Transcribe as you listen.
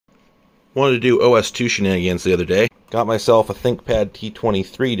Wanted to do OS2 shenanigans the other day. Got myself a ThinkPad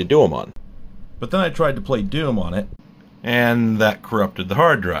T23 to do them on. But then I tried to play Doom on it, and that corrupted the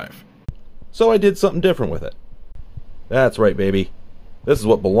hard drive. So I did something different with it. That's right, baby. This is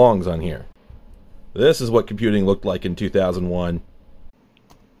what belongs on here. This is what computing looked like in 2001.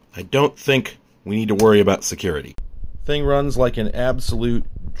 I don't think we need to worry about security. Thing runs like an absolute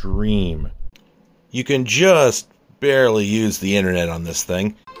dream. You can just barely use the internet on this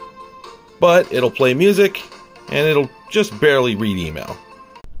thing, but it'll play music, and it'll just barely read email.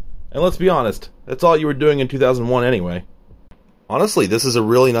 And let's be honest, that's all you were doing in 2001 anyway. Honestly, this is a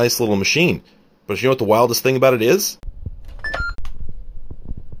really nice little machine, but you know what the wildest thing about it is?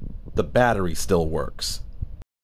 The battery still works.